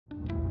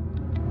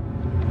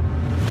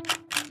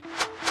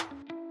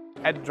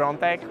At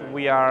Dronetag,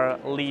 we are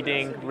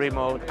leading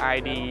remote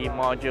ID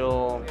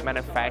module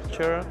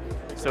manufacturer.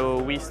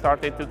 So we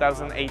started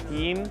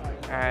 2018,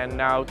 and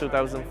now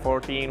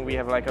 2014 we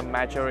have like a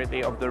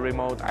majority of the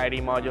remote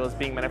ID modules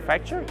being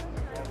manufactured.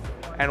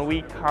 And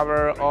we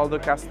cover all the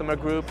customer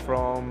group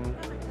from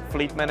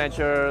fleet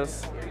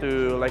managers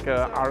to like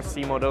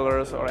RC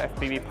modelers or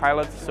FPV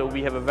pilots. So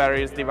we have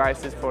various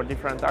devices for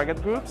different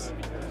target groups.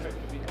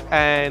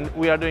 And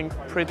we are doing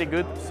pretty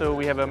good, so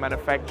we have a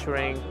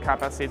manufacturing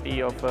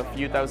capacity of a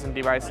few thousand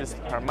devices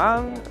per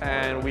month,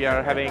 and we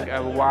are having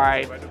a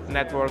wide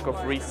network of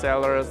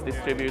resellers,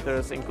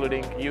 distributors,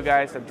 including you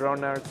guys at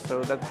Dronetag,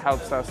 so that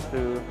helps us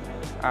to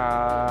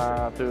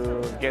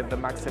get the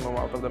maximum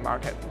out of the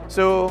market.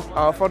 So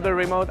for the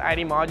remote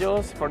ID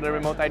modules, for the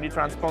remote ID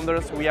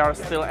transponders, we are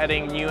still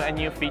adding new and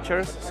new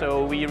features.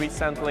 So we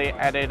recently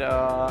added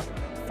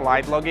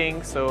flight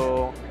logging,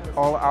 so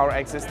all our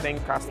existing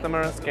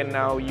customers can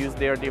now use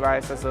their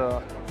device as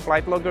a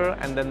flight logger,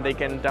 and then they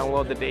can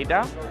download the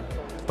data.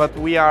 But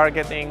we are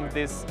getting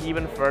this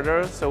even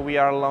further, so we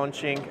are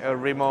launching a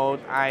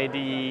remote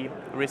ID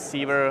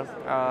receiver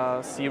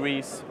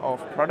series of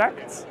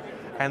products.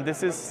 And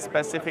this is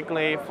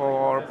specifically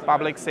for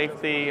public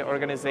safety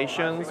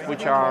organizations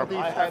which are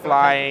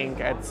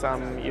flying at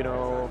some,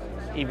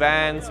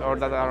 events, or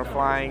that are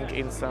flying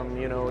in some,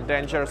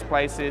 dangerous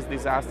places,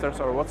 disasters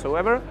or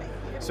whatsoever.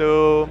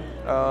 So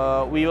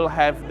we will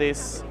have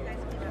this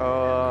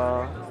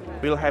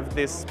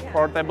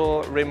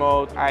portable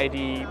remote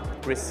ID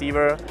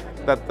receiver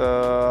that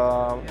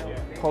the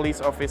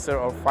police officer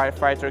or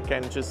firefighter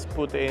can just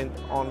put it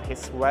on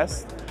his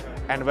vest,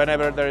 and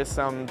whenever there is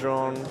some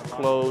drone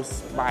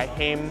close by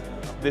him,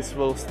 this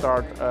will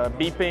start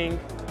beeping.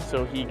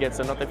 So he gets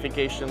a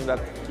notification that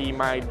he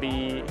might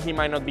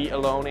not be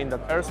alone in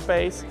that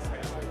airspace,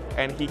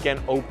 and he can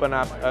open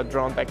up a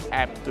Dronetag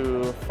app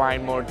to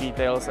find more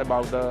details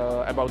about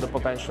the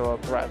potential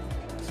threat.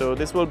 So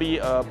this will be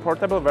a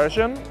portable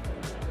version,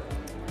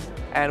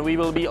 and we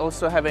will be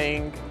also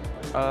having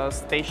a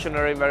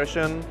stationary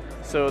version.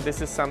 So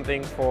this is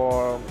something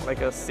for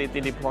like a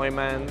city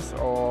deployments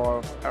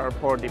or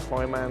airport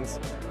deployments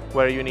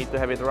where you need to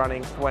have it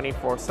running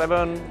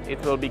 24/7.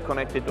 It will be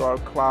connected to our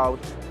cloud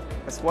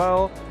as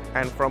well,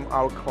 and from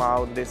our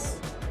cloud this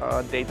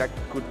data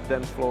could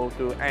then flow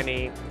to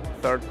any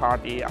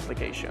third-party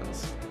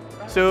applications.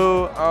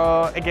 So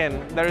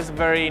again, there is a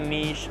very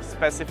niche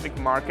specific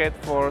market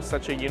for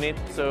such a unit,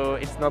 so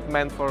it's not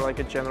meant for like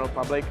a general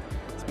public.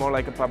 It's more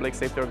like a public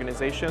safety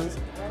organizations.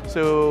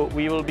 So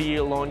we will be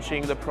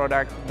launching the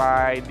product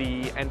by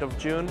the end of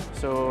June.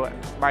 So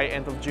by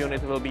end of June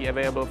it will be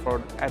available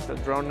at the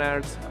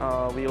Dronetag.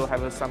 We will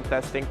have some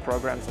testing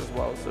programs as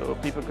well. So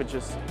people could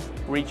just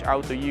reach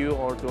out to you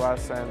or to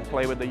us and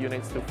play with the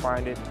units to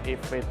find it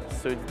if it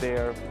suits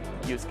their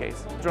use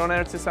case.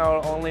 Dronetag is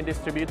our only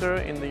distributor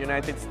in the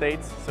United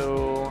States. So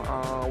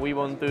we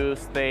want to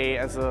stay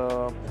as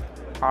a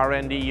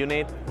R&D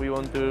unit. We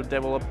want to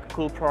develop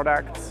cool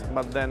products,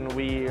 but then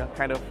we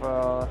kind of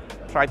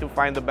try to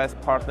find the best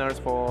partners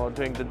for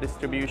doing the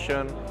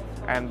distribution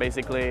and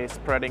basically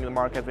spreading the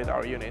market with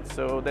our units.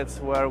 So that's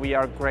where we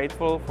are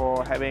grateful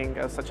for having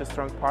such a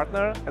strong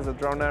partner as a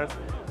Dronetag,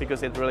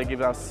 because it really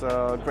gives us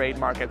great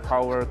market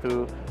power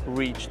to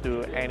reach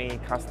to any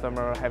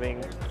customer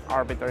having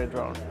arbitrary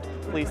drone.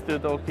 Please do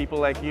tell people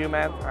like you,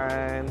 Matt,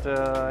 and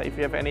if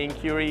you have any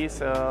inquiries,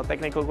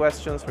 technical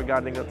questions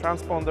regarding the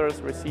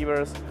transponders,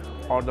 receivers,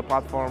 or the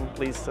platform,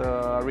 please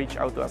reach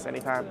out to us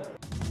anytime.